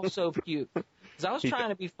puke. Because I was trying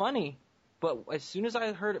to be funny, but as soon as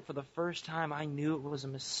I heard it for the first time, I knew it was a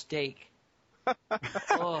mistake.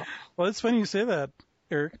 Well, it's funny you say that,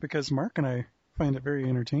 Eric, because Mark and I find it very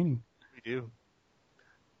entertaining. We do.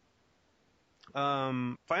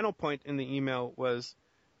 Final point in the email was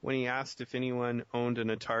when he asked if anyone owned an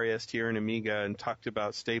Atari ST or an Amiga and talked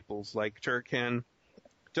about staples like Turrican,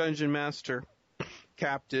 Dungeon Master,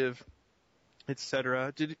 Captive,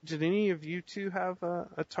 etc. Did any of you two have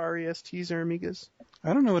Atari STs or Amigas?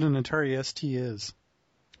 I don't know what an Atari ST is.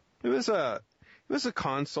 It was a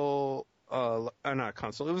console, not a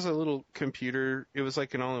console. It was a little computer. It was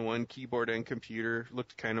like an all-in-one keyboard and computer.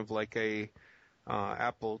 Looked kind of like a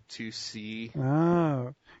Apple IIc.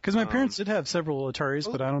 Oh, because my parents did have several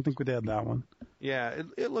Ataris, but I don't think we had that one. Yeah,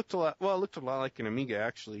 it looked a lot. Well, it looked a lot like an Amiga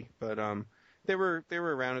actually, but they were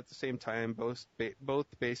around at the same time, both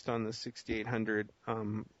based on the 6800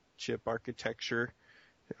 chip architecture.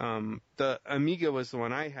 The Amiga was the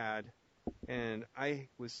one I had, and I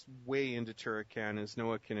was way into Turrican, as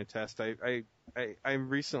Noah can attest. I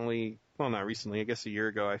recently, well, not recently, I guess a year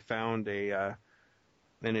ago, I found an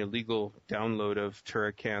illegal download of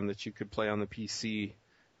Turrican that you could play on the PC,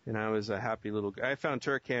 and I was a happy little guy. I found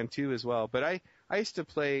Turrican 2 as well, but I used to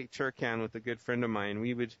play Turrican with a good friend of mine.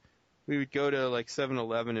 We would go to like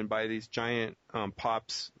 7-Eleven and buy these giant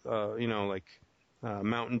pops, like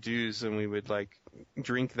Mountain Dews, and we would like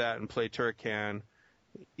drink that and play Turrican.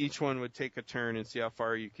 Each one would take a turn and see how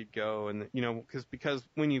far you could go, and because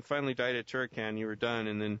when you finally died at Turrican, you were done,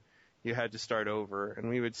 and then you had to start over, and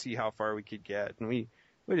we would see how far we could get, and we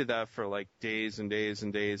did that for like days and days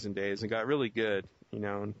and days and days, and got really good,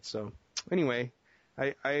 And so anyway,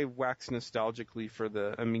 I wax nostalgically for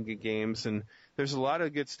the Amiga games, and there's a lot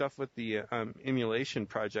of good stuff with the emulation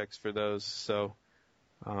projects for those. So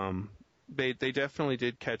they definitely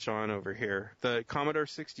did catch on over here. The Commodore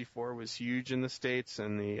 64 was huge in the States,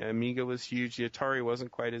 and the Amiga was huge. The Atari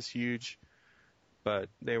wasn't quite as huge, but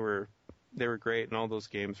they were great, and all those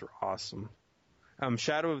games were awesome.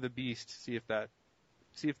 Shadow of the Beast. See if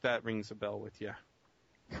that rings a bell with you.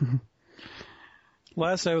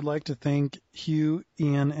 Last, I would like to thank Hugh,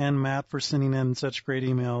 Ian, and Matt for sending in such great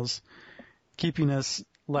emails, keeping us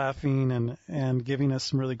laughing and giving us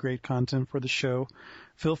some really great content for the show.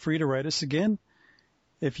 Feel free to write us again.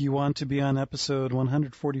 If you want to be on episode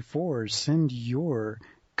 144, send your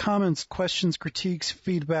comments, questions, critiques,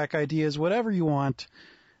 feedback, ideas, whatever you want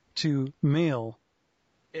to mail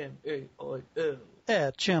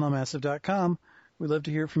 @channelmassive.com. We'd love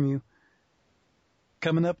to hear from you.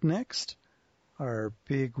 Coming up next, our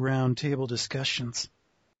big round table discussions.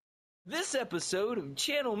 This episode of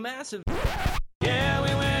Channel Massive. Yeah,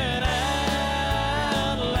 we went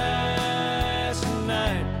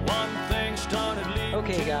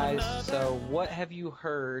Okay, guys, so what have you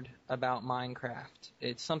heard about Minecraft?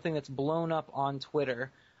 It's something that's blown up on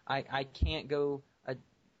Twitter. I can't go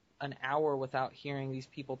an hour without hearing these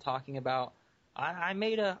people talking about, I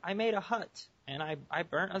made a hut, and I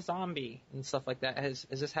burnt a zombie, and stuff like that. Has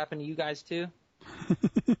this happened to you guys too?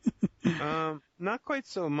 Not quite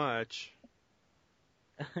so much.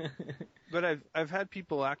 But I've had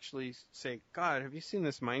people actually say, God, have you seen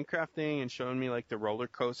this Minecraft thing? And showing me like the roller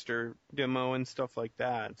coaster demo and stuff like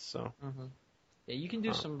that. So yeah, you can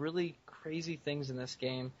do some really crazy things in this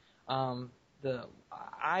game.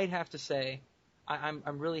 I'd have to say,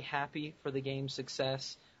 I'm really happy for the game's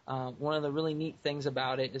success. One of the really neat things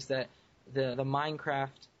about it is that the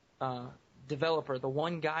Minecraft developer, the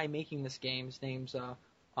one guy making this game, his name's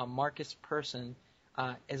Marcus Persson,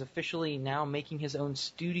 is officially now making his own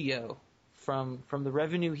studio from the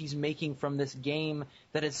revenue he's making from this game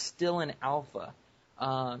that is still in alpha.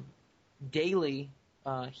 Daily,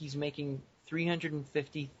 he's making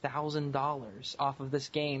 $350,000 off of this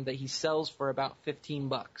game that he sells for about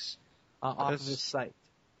 $15 off of his site.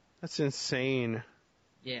 That's insane.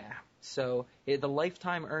 Yeah. So the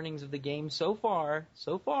lifetime earnings of the game so far,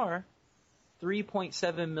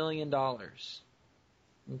 $3.7 million.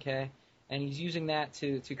 Okay. And he's using that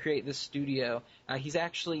to create this studio. He's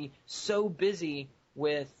actually so busy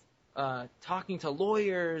with talking to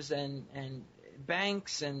lawyers and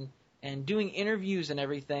banks and doing interviews and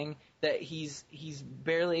everything that he's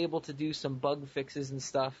barely able to do some bug fixes and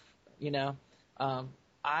stuff. You know,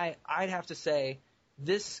 I'd have to say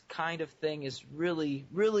this kind of thing is really,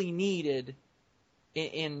 really needed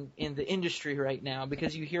in the industry right now,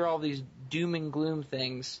 because you hear all these doom and gloom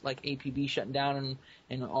things like APB shutting down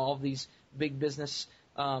and all of these big business,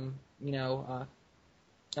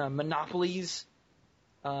 monopolies,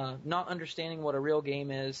 not understanding what a real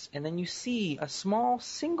game is. And then you see a small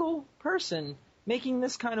single person making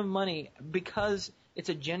this kind of money because it's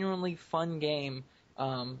a genuinely fun game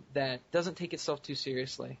that doesn't take itself too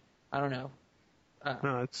seriously. I don't know.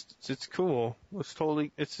 No, it's cool.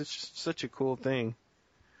 It's just such a cool thing.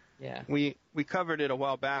 Yeah. We covered it a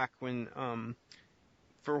while back when,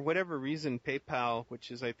 for whatever reason, PayPal,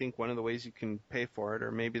 which is I think one of the ways you can pay for it,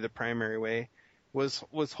 or maybe the primary way, was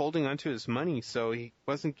holding onto his money, so he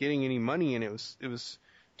wasn't getting any money, and it was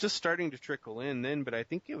just starting to trickle in then, but I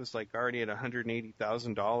think it was like already at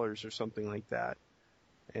 $180,000 or something like that,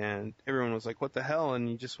 and everyone was like, "What the hell?" And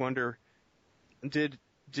you just wonder, did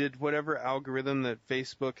whatever algorithm that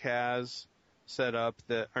Facebook has set up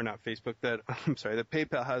that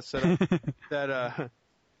PayPal has set up that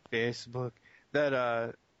Facebook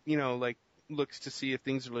that like looks to see if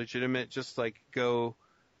things are legitimate, just like go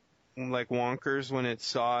like wonkers when it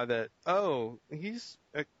saw that, oh, he's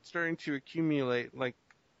starting to accumulate like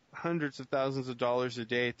hundreds of thousands of dollars a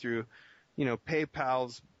day through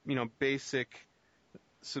PayPal's basic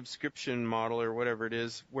subscription model or whatever it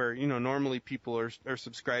is, where normally people are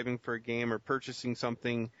subscribing for a game or purchasing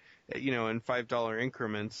something in $5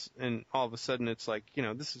 increments, and all of a sudden it's like,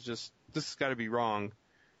 this has got to be wrong.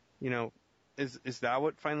 Is that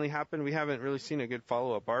what finally happened? We haven't really seen a good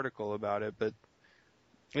follow-up article about it, but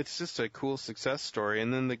it's just a cool success story.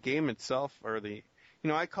 And then the game itself, or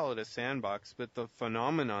I call it a sandbox, but the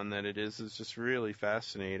phenomenon that it is just really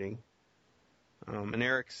fascinating. And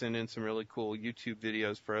Eric sent in some really cool YouTube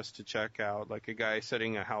videos for us to check out, like a guy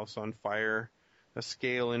setting a house on fire, a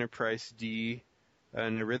scale Enterprise D,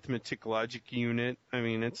 an arithmetic logic unit. I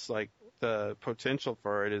mean, it's like the potential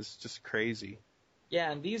for it is just crazy.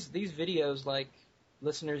 Yeah, and these videos, like,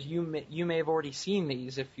 listeners, you may have already seen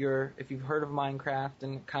these if you've heard of Minecraft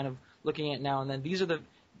and kind of looking at now and then. These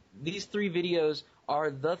three videos are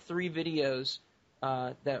the three videos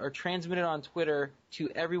that are transmitted on Twitter to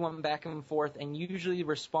everyone back and forth, and usually the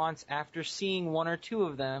response after seeing one or two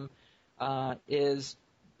of them is,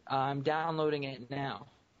 I'm downloading it now.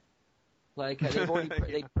 Like, they've already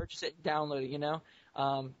they purchased it, download it,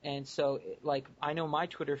 and so, like, I know my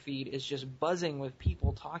Twitter feed is just buzzing with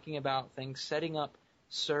people talking about things, setting up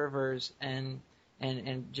servers and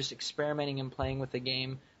just experimenting and playing with the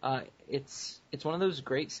game. It's one of those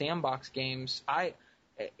great sandbox games.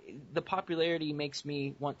 The popularity makes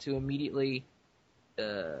me want to immediately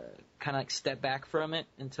kind of like step back from it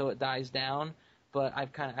until it dies down. But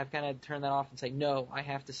I've kind of turned that off and say, no, I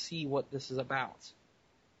have to see what this is about.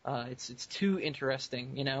 It's too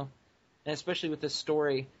interesting, and especially with this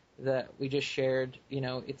story that we just shared,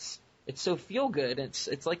 it's so feel good.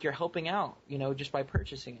 It's like you're helping out, just by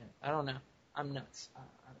purchasing it. I don't know. I'm nuts.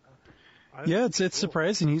 Yeah, it's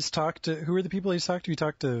surprising. He's talked to, who are the people he's talked to? He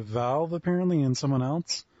talked to Valve apparently and someone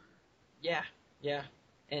else. Yeah.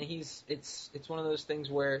 And it's one of those things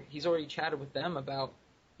where he's already chatted with them about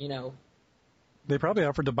you know, They probably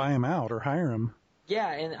offered to buy him out or hire him.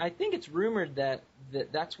 yeah, and I think it's rumored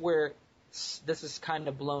that's where this is kind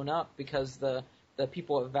of blown up because the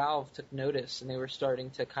people at Valve took notice and they were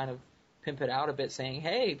starting to kind of pimp it out a bit, saying,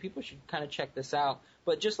 hey, people should kind of check this out.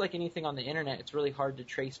 But just like anything on the internet, it's really hard to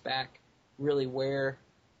trace back really where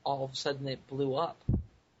all of a sudden it blew up.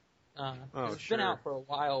 It's been out for a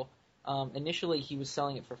while. Initially, he was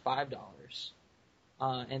selling it for $5.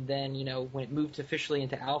 And then, you know, when it moved officially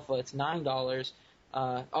into alpha, it's $9.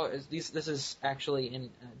 This is actually in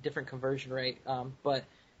a different conversion rate.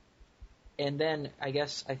 And then I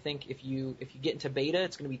think if you get into beta,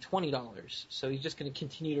 it's going to be $20. So he's just going to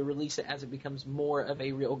continue to release it as it becomes more of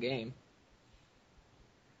a real game.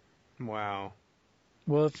 Wow.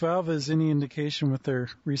 Well, if Valve is any indication with their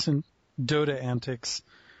recent Dota antics,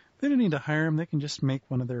 they don't need to hire him. They can just make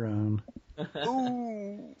one of their own.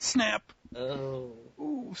 Ooh, snap. Oh.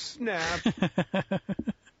 Ooh, snap.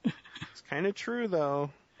 It's kind of true, though.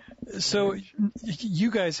 So, have you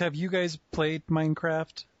guys played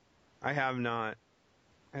Minecraft? I have not.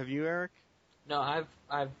 Have you, Eric? No,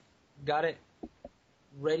 I've got it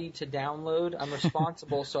ready to download. I'm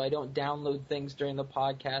responsible, so I don't download things during the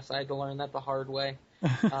podcast. I had to learn that the hard way.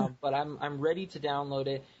 But I'm ready to download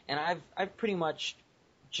it, and I've pretty much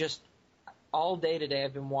just all day today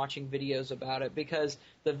I've been watching videos about it because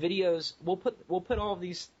the videos we'll put all of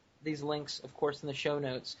these links, of course, in the show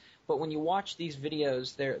notes. But when you watch these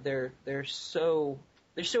videos, they're so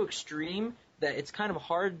extreme that it's kind of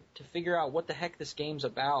hard to figure out what the heck this game's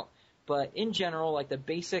about. But in general, like the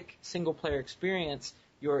basic single player experience,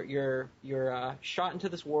 you're shot into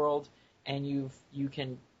this world, and you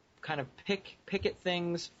can kind of pick at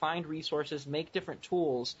things, find resources, make different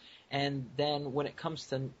tools, and then when it comes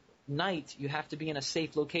to night, you have to be in a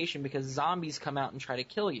safe location because zombies come out and try to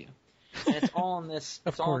kill you. And it's all in this.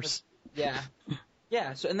 Of course. Yeah.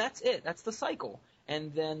 So and that's it. That's the cycle.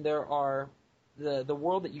 And then there are the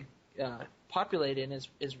world that you populate in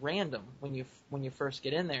is random when you first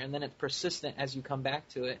get in there, and then it's persistent as you come back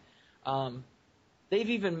to it. They've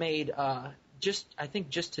even made I think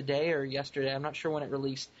just today or yesterday, I'm not sure when it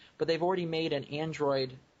released, but they've already made an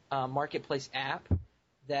Android marketplace app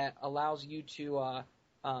that allows you to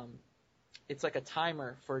it's like a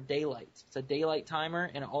timer for daylight. It's a daylight timer,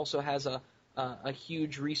 and it also has a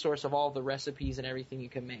huge resource of all the recipes and everything you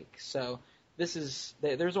can make. So there's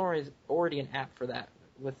already an app for that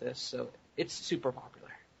with this, so it's super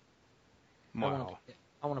popular. Wow.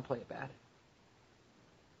 I want to play it bad.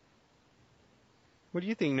 What do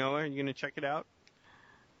you think, Noah? Are you going to check it out?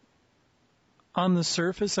 On the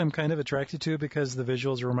surface, I'm kind of attracted to it because the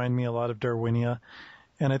visuals remind me a lot of Darwinia,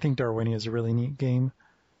 and I think Darwinia is a really neat game.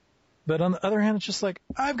 But on the other hand, it's just like,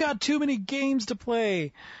 I've got too many games to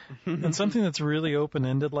play. And something that's really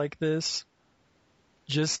open-ended like this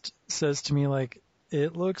just says to me, like,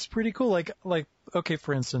 it looks pretty cool. Like, okay,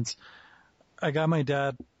 for instance, I got my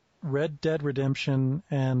dad Red Dead Redemption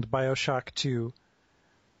and BioShock 2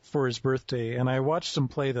 for his birthday, and I watched him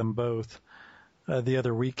play them both the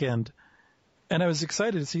other weekend. And I was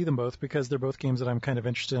excited to see them both because they're both games that I'm kind of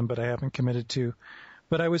interested in, but I haven't committed to.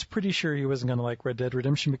 But I was pretty sure he wasn't going to like Red Dead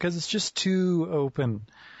Redemption because it's just too open.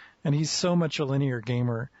 And he's so much a linear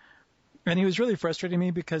gamer. And he was really frustrating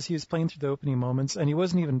me because he was playing through the opening moments and he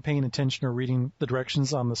wasn't even paying attention or reading the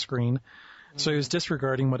directions on the screen. Mm-hmm. So he was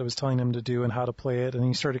disregarding what it was telling him to do and how to play it. And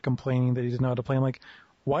he started complaining that he didn't know how to play. I'm like,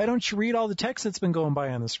 why don't you read all the text that's been going by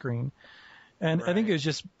on the screen? And I think he was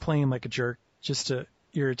just playing like a jerk just to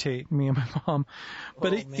irritate me and my mom.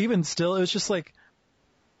 But even still, it was just like,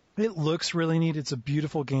 it looks really neat. It's a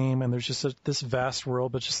beautiful game, and there's just this vast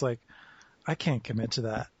world, but just like, I can't commit to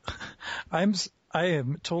that. I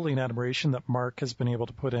am totally in admiration that Mark has been able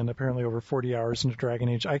to put in apparently over 40 hours into Dragon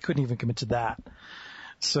Age. I couldn't even commit to that.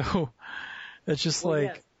 So it's just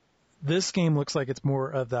this game looks like it's more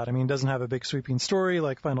of that. I mean, it doesn't have a big sweeping story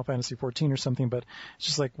like Final Fantasy XIV or something, but it's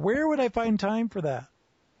just like, where would I find time for that?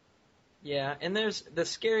 Yeah, and there's the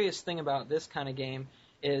scariest thing about this kind of game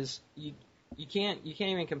is you can't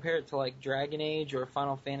even compare it to like Dragon Age or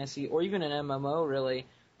Final Fantasy or even an MMO really.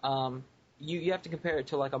 You have to compare it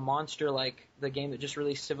to like a monster like the game that just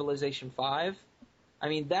released, Civilization V. I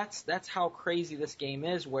mean, that's how crazy this game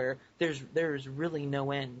is, where there's really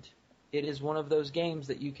no end. It is one of those games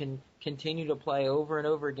that you can continue to play over and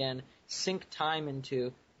over again, sink time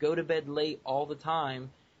into, go to bed late all the time,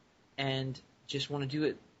 and just want to do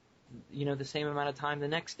it, the same amount of time the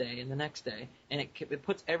next day and the next day. And it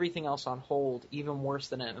puts everything else on hold, even worse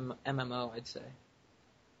than an MMO, I'd say.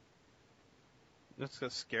 That's a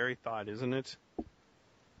scary thought, isn't it?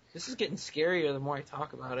 This is getting scarier the more I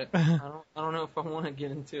talk about it. I don't know if I want to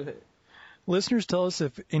get into it. Listeners, tell us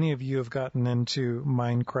if any of you have gotten into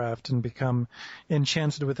Minecraft and become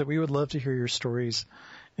enchanted with it. We would love to hear your stories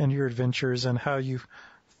and your adventures and how you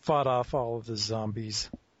fought off all of the zombies.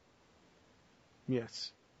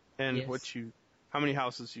 Yes. And Yes. how many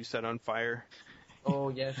houses you set on fire. Oh,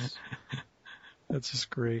 yes. That's just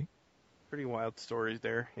great. Pretty wild stories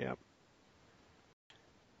there, yep.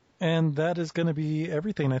 And that is going to be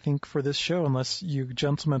everything, I think, for this show, unless you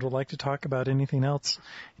gentlemen would like to talk about anything else.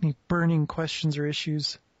 Any burning questions or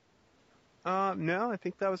issues? No, I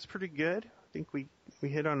think that was pretty good. I think we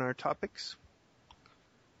hit on our topics.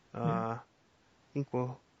 I think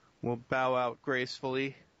we'll bow out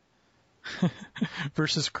gracefully.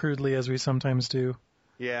 Versus crudely, as we sometimes do.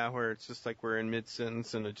 Yeah, where it's just like we're in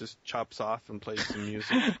mid-sentence and it just chops off and plays some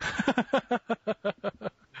music.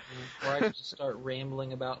 Or I just start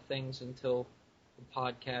rambling about things until the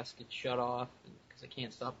podcast gets shut off because I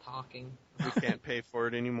can't stop talking. We can't pay for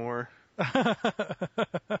it anymore.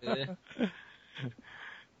 Eh.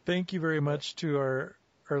 Thank you very much to our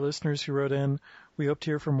listeners who wrote in. We hope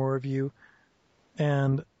to hear from more of you.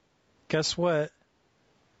 And guess what?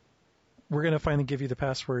 We're going to finally give you the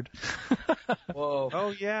password. Whoa.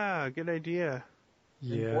 Oh, yeah, good idea.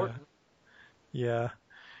 Yeah. Important. Yeah.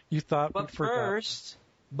 You thought we forgot.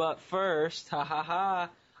 But first, I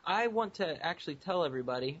want to actually tell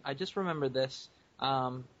everybody, I just remembered this.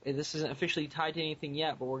 This isn't officially tied to anything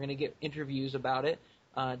yet, but we're going to get interviews about it.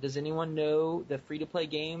 Does anyone know the free-to-play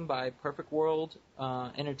game by Perfect World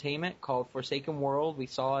Entertainment called Forsaken World? We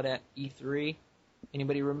saw it at E3.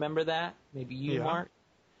 Anybody remember that? Maybe you, Yeah. Mark?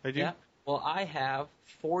 I do. Yeah. Well, I have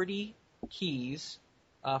 40 keys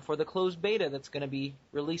for the closed beta that's going to be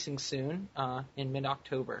releasing soon in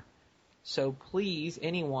mid-October. So please,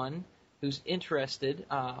 anyone who's interested,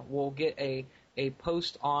 will get a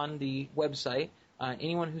post on the website.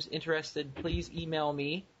 Anyone who's interested, please email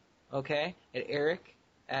me, okay, at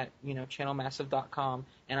eric@channelmassive.com,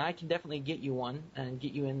 and I can definitely get you one and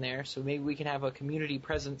get you in there. So maybe we can have a community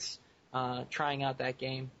presence trying out that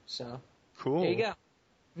game. So Cool. there you go.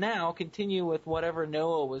 Now continue with whatever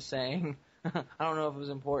Noah was saying. I don't know if it was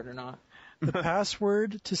important or not. The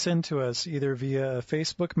password to send to us, either via a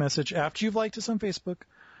Facebook message after you've liked us on Facebook,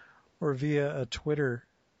 or via a Twitter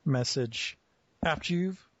message after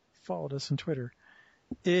you've followed us on Twitter,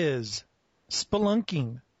 is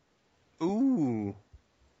spelunking. Ooh,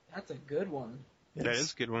 That's a good one. Yes. that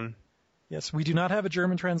is a good one. Yes, we do not have a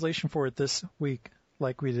German translation for it this week,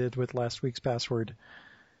 like we did with last week's password.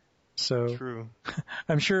 So True.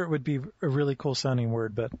 I'm sure it would be a really cool sounding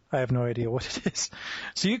word, but I have no idea what it is.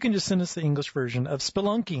 So you can just send us the English version of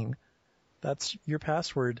spelunking. That's your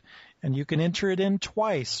password. And you can enter it in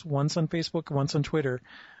twice, once on Facebook, once on Twitter.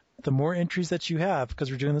 The more entries that you have, because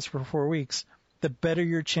we're doing this for 4 weeks, the better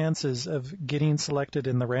your chances of getting selected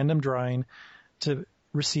in the random drawing to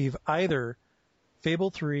receive either Fable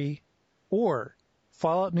 3 or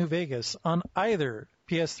Fallout New Vegas on either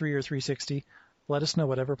PS3 or 360. Let us know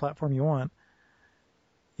whatever platform you want.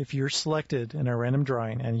 If you're selected in a random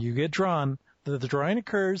drawing and you get drawn, the drawing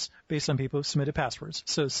occurs based on people who submitted passwords.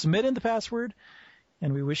 So submit in the password,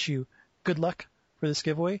 and we wish you good luck for this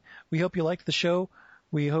giveaway. We hope you liked the show.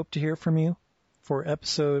 We hope to hear from you for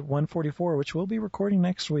episode 144, which we'll be recording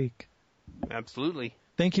next week. Absolutely.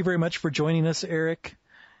 Thank you very much for joining us, Eric.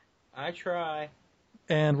 I try.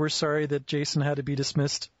 And we're sorry that Jason had to be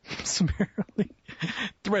dismissed summarily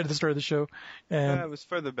right at the start of the show. And It was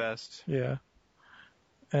for the best. yeah.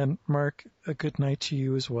 And Mark, a good night to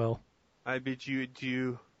you as well. I bid you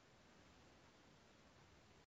adieu.